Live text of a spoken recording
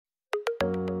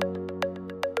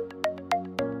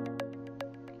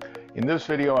In this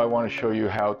video, I want to show you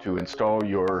how to install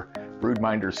your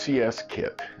BroodMinder-CS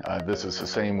kit. This is the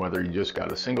same whether you just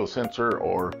got a single sensor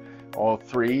or all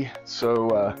three.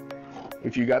 So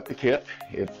if you got the kit,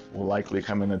 it will likely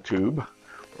come in a tube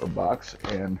or box,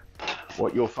 and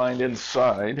what you'll find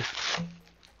inside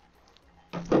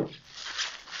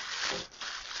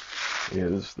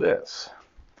is this.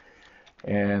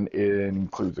 And it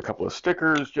includes a couple of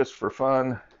stickers just for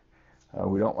fun.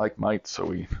 We don't like mites, so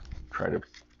we try to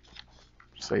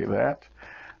save that.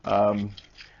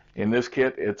 In this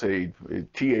kit, it's a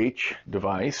TH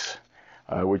device,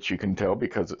 which you can tell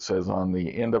because it says on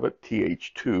the end of it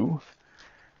TH2.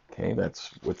 Okay, that's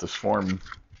with the swarm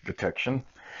detection.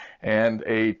 And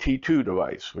a T2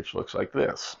 device, which looks like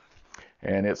this.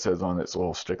 And it says on its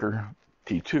little sticker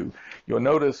T2. You'll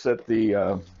notice that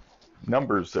the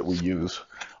numbers that we use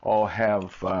all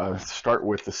have start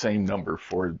with the same number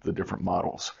for the different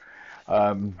models.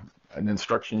 An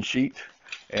instruction sheet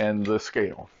and the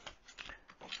scale.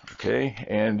 Okay,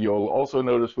 and you'll also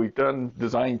notice we've done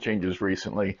design changes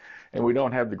recently, and we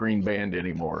don't have the green band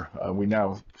anymore. We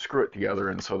now screw it together,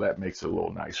 and so that makes it a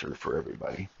little nicer for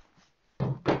everybody.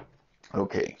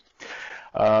 Okay,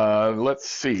 let's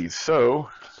see. So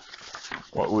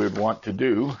what we would want to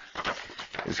do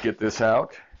is get this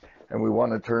out, and we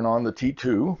want to turn on the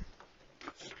T2.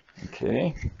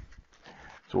 Okay,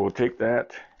 so we'll take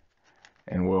that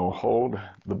and we'll hold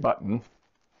the button.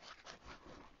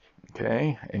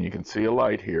 Okay, and you can see a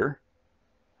light here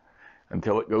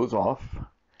until it goes off,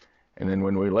 and then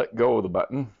when we let go of the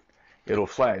button, it'll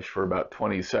flash for about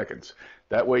 20 seconds.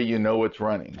 That way you know it's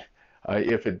running.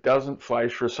 If it doesn't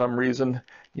flash for some reason,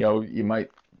 you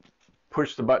might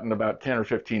push the button about 10 or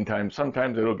 15 times.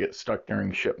 Sometimes it'll get stuck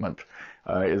during shipment.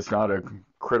 It's not a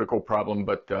critical problem,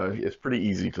 but it's pretty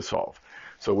easy to solve.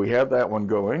 So we have that one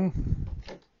going,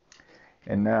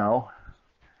 and now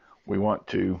we want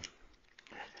to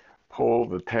pull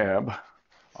the tab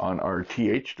on our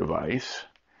TH device,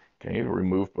 okay,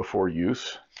 remove before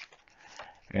use,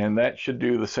 and that should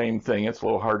do the same thing. It's a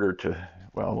little harder to,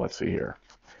 well, let's see here.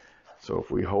 So if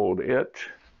we hold it,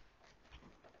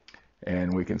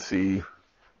 and we can see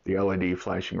the LED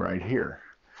flashing right here.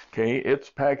 Okay, it's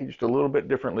packaged a little bit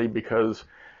differently because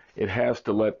it has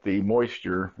to let the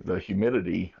moisture, the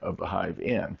humidity of the hive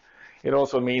in. It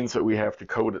also means that we have to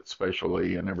coat it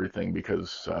specially and everything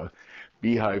because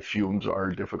beehive fumes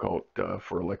are difficult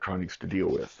for electronics to deal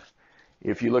with.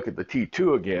 If you look at the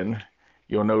T2 again,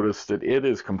 you'll notice that it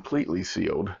is completely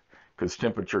sealed because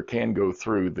temperature can go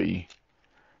through the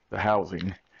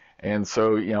housing, and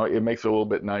so it makes it a little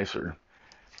bit nicer.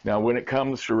 Now when it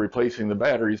comes to replacing the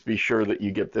batteries, be sure that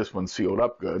you get this one sealed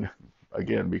up good,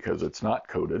 again because it's not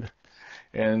coated,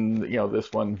 and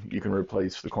this one you can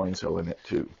replace the coin cell in it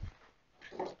too.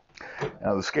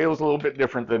 Now the scale is a little bit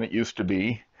different than it used to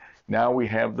be. Now we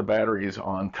have the batteries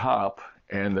on top,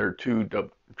 and they're two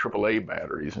AAA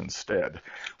batteries instead,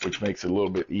 which makes it a little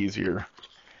bit easier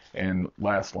and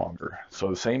last longer. So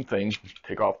the same thing,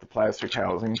 take off the plastic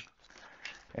housing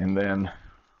and then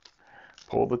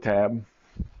pull the tab,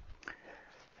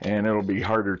 and it'll be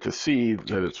harder to see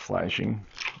that it's flashing,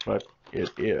 but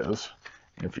it is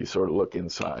if you sort of look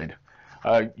inside.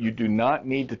 You do not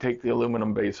need to take the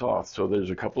aluminum base off, so there's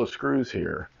a couple of screws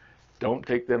here. Don't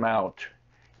take them out.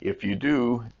 If you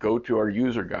do, go to our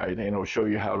user guide and it'll show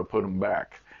you how to put them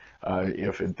back.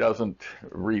 If it doesn't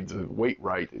read the weight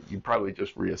right, you probably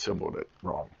just reassembled it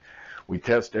wrong. We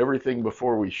test everything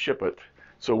before we ship it,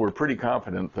 so we're pretty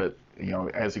confident that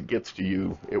as it gets to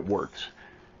you, it works.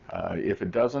 If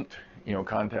it doesn't,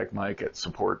 contact Mike at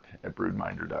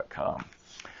support@broodminder.com.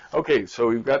 Okay, so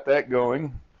we've got that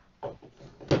going.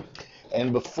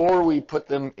 And before we put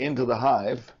them into the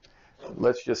hive,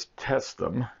 let's just test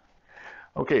them.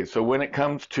 Okay, so when it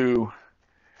comes to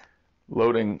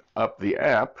loading up the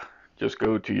app, just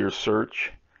go to your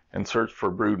search and search for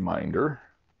BroodMinder.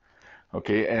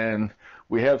 Okay, and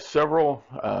we have several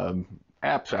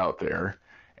apps out there,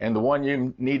 and the one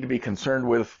you need to be concerned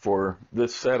with for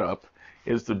this setup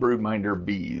is the BroodMinder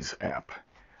Bees app.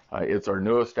 It's our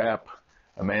newest app.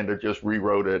 Amanda just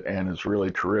rewrote it, and it's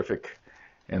really terrific.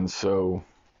 And so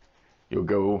you'll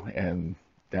go and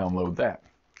download that,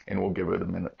 and we'll give it a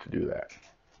minute to do that.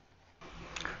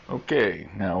 Okay,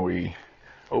 now we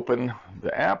open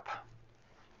the app,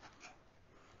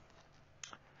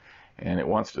 and it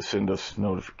wants to send us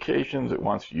notifications. It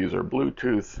wants to use our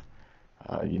Bluetooth.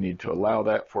 You need to allow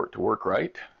that for it to work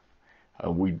right.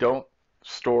 We don't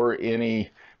store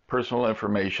any personal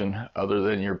information other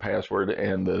than your password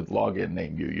and the login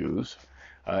name you use,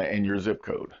 and your zip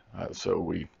code. So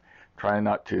we try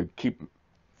not to keep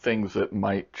things that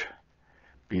might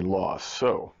be lost.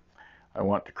 So I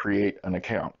want to create an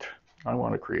account. I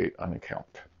want to create an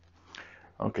account.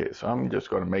 Okay, so I'm just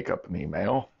going to make up an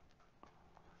email.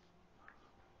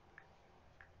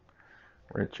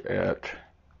 Rich at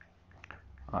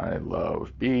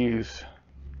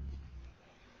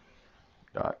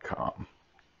ilovebees.com.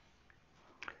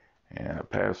 And a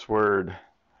password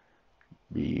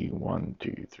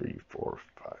B123456.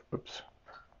 Oops.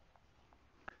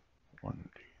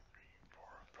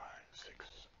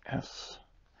 123456S.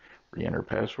 Re-enter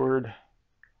password.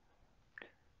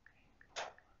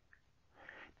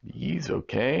 Bees,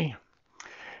 okay.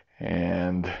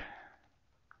 And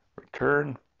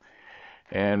return.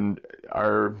 And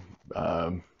our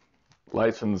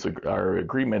license, our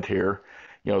agreement here,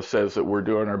 says that we're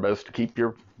doing our best to keep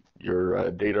your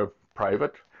data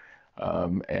private.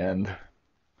 And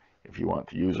if you want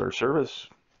to use our service,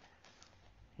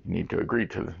 you need to agree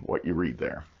to what you read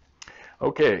there.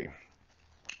 Okay,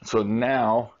 so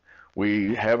now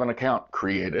we have an account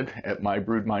created at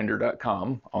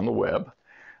mybroodminder.com on the web.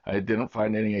 I didn't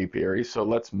find any apiaries, so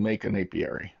let's make an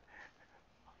apiary.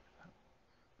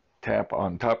 Tap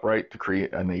on top right to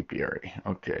create an apiary.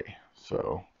 Okay,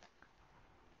 so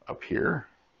up here,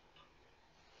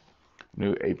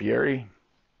 new apiary,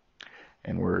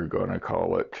 and we're going to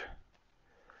call it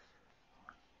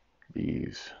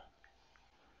Bees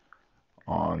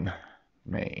on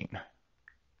Main.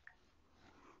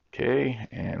 Okay,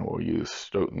 and we'll use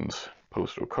Stoughton's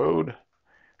postal code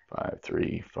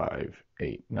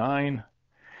 53589.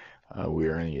 We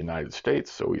are in the United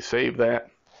States, so we save that.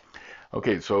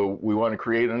 Okay, so we want to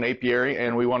create an apiary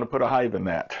and we want to put a hive in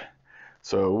that.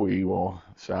 So we will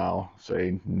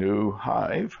say new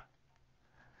hive.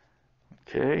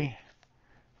 Okay,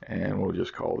 and we'll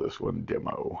just call this one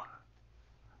demo.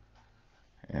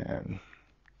 And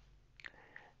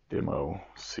demo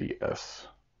CS.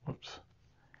 Whoops.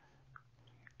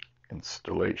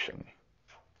 Installation.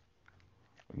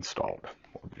 Installed.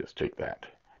 We'll just take that.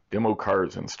 Demo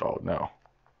cars installed. No.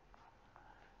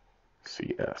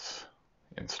 CS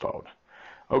installed.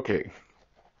 Okay.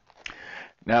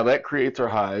 Now that creates our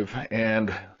hive,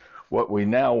 and what we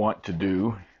now want to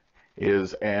do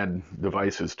is add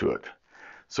devices to it.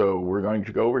 So we're going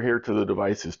to go over here to the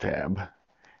devices tab,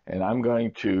 and I'm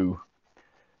going to,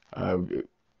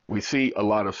 we see a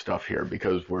lot of stuff here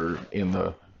because we're in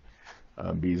the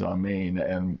Bees on Main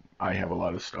and I have a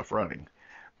lot of stuff running.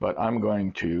 But I'm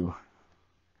going to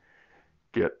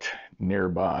get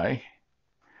nearby,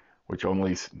 which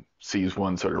only sees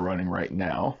ones that are running right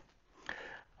now.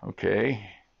 Okay,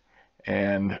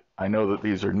 and I know that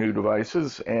these are new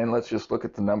devices, and let's just look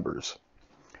at the numbers.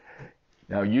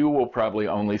 Now you will probably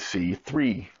only see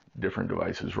 3 different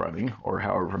devices running, or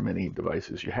however many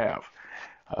devices you have.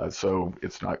 So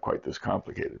it's not quite this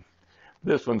complicated.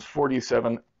 This one's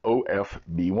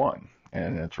 47OFB1,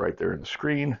 and it's right there in the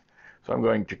screen. So I'm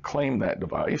going to claim that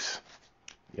device.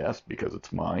 Yes, because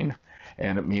it's mine,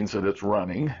 and it means that it's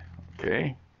running.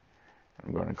 Okay,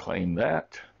 I'm going to claim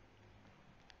that.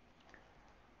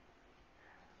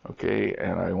 Okay,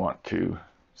 and I want to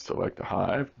select a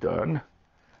hive, done.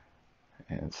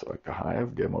 And select a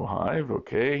hive, demo hive,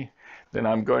 okay. Then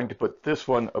I'm going to put this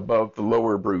one above the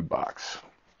lower brood box.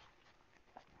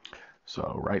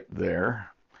 So right there,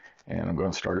 and I'm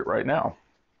going to start it right now.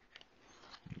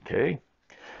 Okay,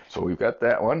 so we've got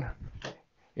that one.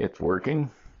 It's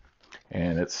working,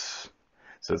 and it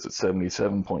says it's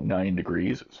 77.9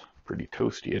 degrees. It's pretty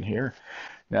toasty in here.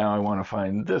 Now I want to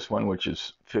find this one, which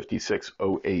is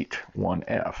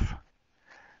 56081F.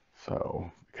 So,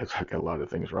 because I've got a lot of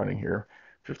things running here,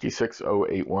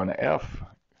 56081F,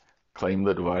 claim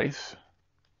the device.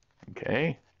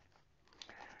 Okay,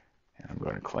 and I'm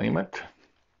going to claim it.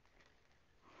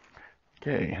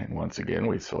 Okay, and once again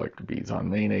we select Bees on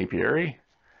Main apiary,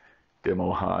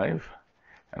 demo hive,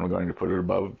 and we're going to put it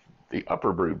above the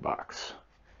upper brood box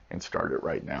and start it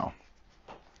right now.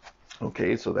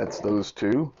 Okay, so that's those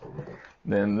 2.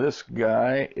 Then this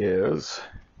guy is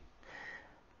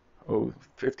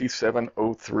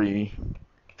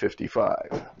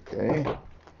 570355. Okay,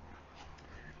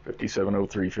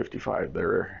 570355.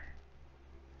 There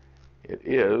it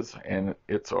is, and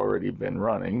it's already been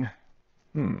running.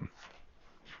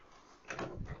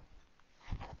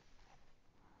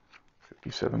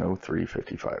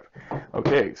 570355.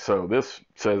 Okay, so this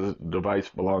says device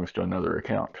belongs to another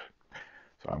account.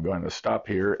 So I'm going to stop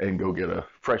here and go get a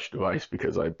fresh device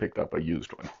because I picked up a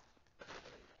used one.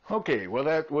 Okay, well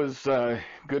that was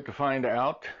good to find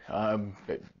out.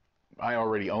 I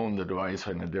already own the device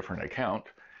in a different account,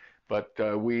 but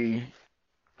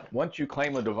once you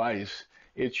claim a device,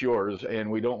 it's yours, and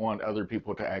we don't want other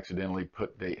people to accidentally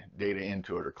put data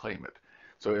into it or claim it.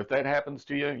 So if that happens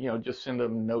to you, just send a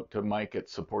note to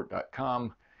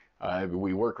mike@support.com.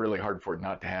 We work really hard for it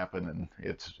not to happen, and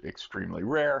it's extremely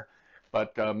rare.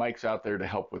 But Mike's out there to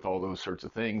help with all those sorts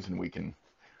of things, and we can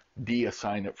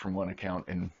de-assign it from one account,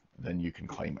 and then you can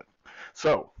claim it.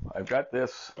 So I've got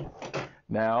this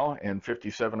now, and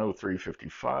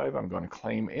 570355, I'm going to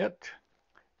claim it.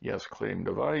 Yes, claim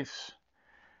device.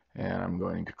 And I'm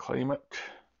going to claim it.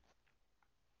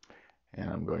 And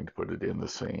I'm going to put it in the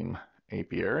same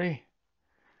apiary.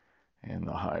 And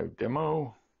the hive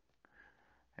demo.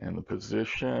 And the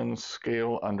position,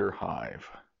 scale under hive.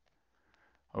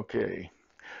 Okay,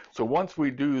 so once we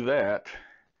do that,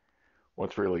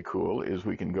 what's really cool is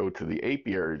we can go to the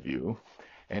apiary view,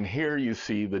 and here you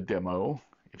see the demo.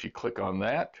 If you click on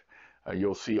that,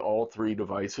 you'll see all 3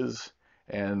 devices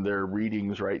and their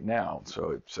readings right now.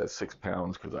 So it says 6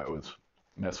 pounds because I was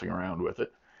messing around with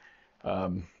it.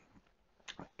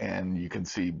 And you can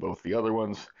see both the other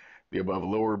ones, the above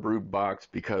lower brood box,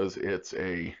 because it's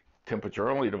a temperature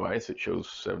only device, it shows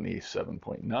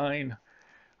 77.9.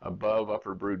 Above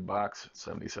upper brood box,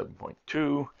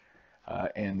 77.2.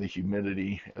 And the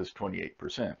humidity is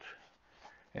 28%.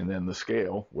 And then the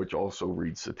scale, which also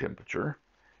reads the temperature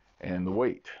and the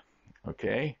weight.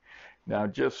 Okay, now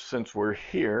just since we're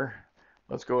here,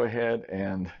 let's go ahead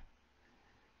and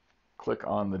click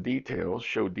on the details,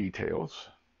 show details.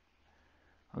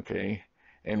 Okay,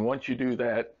 and once you do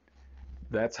that,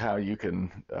 that's how you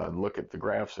can look at the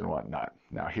graphs and whatnot.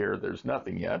 Now here, there's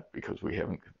nothing yet because we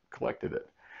haven't collected it.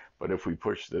 But if we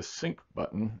push this sync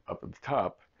button up at the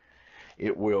top,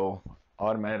 it will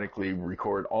automatically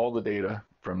record all the data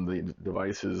from the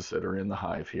devices that are in the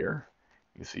hive here.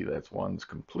 You see that's one's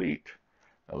complete,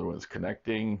 other one's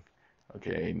connecting.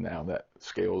 Okay, now that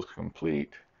scale is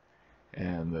complete,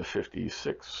 and the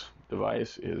 56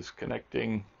 device is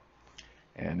connecting,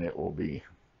 and it will be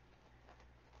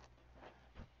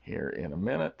here in a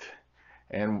minute.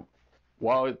 And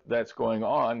while that's going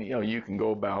on, you can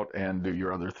go about and do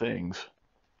your other things.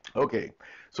 Okay,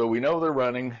 so we know they're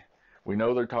running. We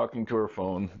know they're talking to our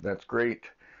phone. That's great.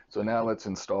 So now let's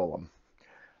install them.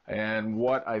 And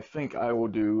what I think I will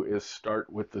do is start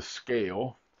with the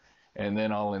scale, and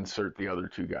then I'll insert the other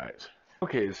 2 guys.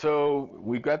 Okay, so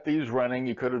we've got these running.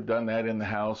 You could have done that in the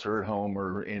house or at home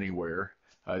or anywhere.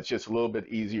 It's just a little bit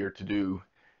easier to do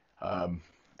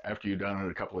after you've done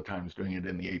it a couple of times. Doing it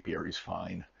in the apiary is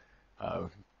fine.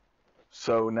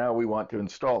 So now we want to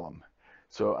install them.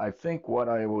 So I think what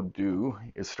I will do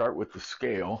is start with the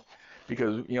scale,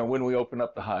 because when we open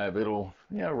up the hive, it'll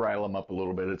rile them up a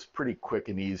little bit. It's pretty quick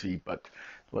and easy, but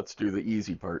let's do the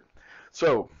easy part.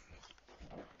 So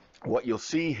what you'll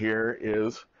see here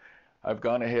is I've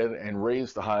gone ahead and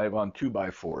raised the hive on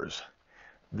 2x4s.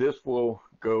 This will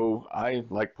go, I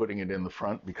like putting it in the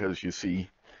front because you see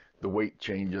the weight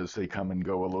changes, they come and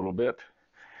go a little bit.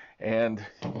 And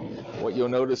what you'll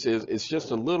notice is it's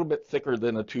just a little bit thicker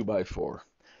than a 2x4.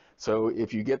 So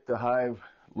if you get the hive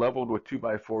leveled with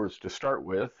 2x4s to start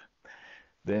with,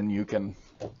 then you can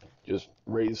just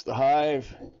raise the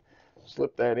hive,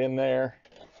 slip that in there,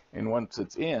 and once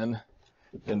it's in,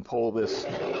 then pull this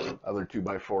other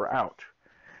 2x4 out.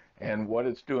 And what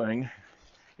it's doing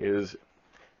is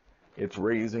it's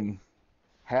raising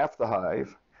half the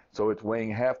hive, so it's weighing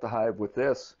half the hive with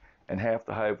this, and half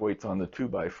the hive weights on the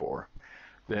 2x4.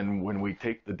 Then when we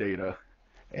take the data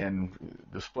and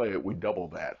display it, we double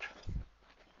that.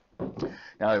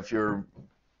 Now if you're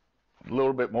a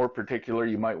little bit more particular,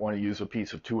 you might want to use a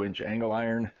piece of 2-inch angle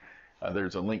iron.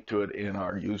 There's a link to it in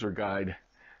our user guide.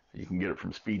 You can get it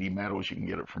from Speedy Metals, you can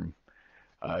get it from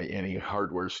any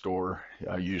hardware store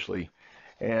usually.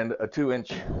 And a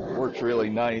 2-inch works really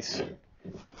nice.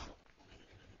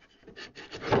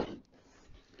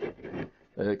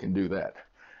 It can do that.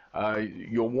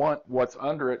 You'll want what's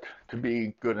under it to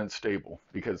be good and stable,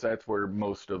 because that's where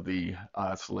most of the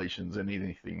oscillations and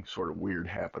anything sort of weird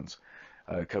happens,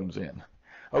 comes in.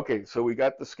 Okay, so we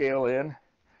got the scale in,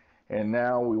 and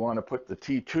now we want to put the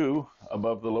T2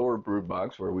 above the lower brood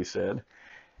box where we said,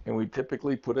 and we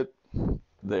typically put it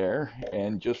there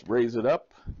and just raise it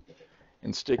up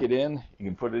and stick it in. You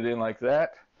can put it in like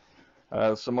that.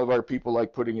 Some of our people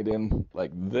like putting it in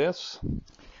like this,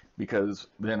 because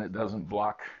then it doesn't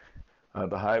block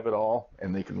the hive at all,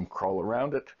 and they can crawl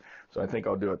around it. So I think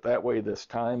I'll do it that way this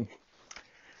time.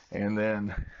 And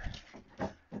then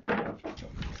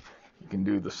you can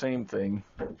do the same thing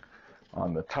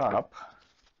on the top.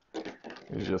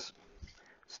 You just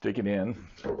stick it in,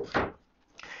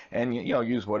 and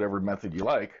use whatever method you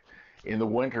like. In the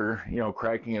winter,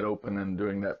 cracking it open and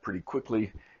doing that pretty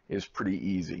quickly is pretty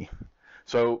easy.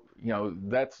 So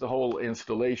that's the whole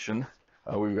installation.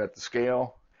 We've got the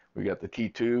scale, we got the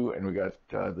T2, and we got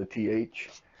the TH.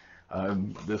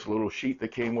 This little sheet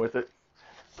that came with it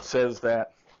says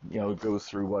that, it goes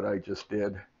through what I just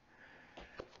did.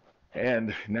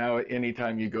 And now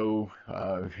anytime you go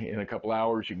in a couple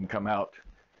hours, you can come out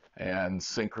and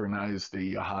synchronize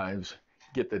the hives,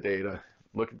 get the data,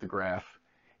 look at the graph.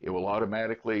 It will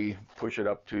automatically push it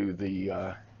up to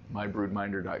the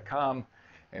mybroodminder.com,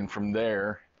 and from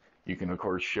there you can of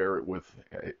course share it with,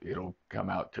 it'll come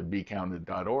out to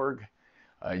becounted.org.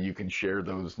 You can share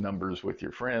those numbers with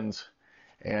your friends,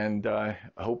 and I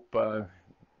hope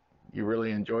you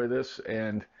really enjoy this.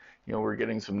 And we're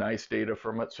getting some nice data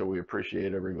from it, so we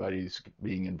appreciate everybody's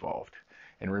being involved.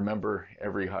 And remember,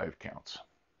 every hive counts.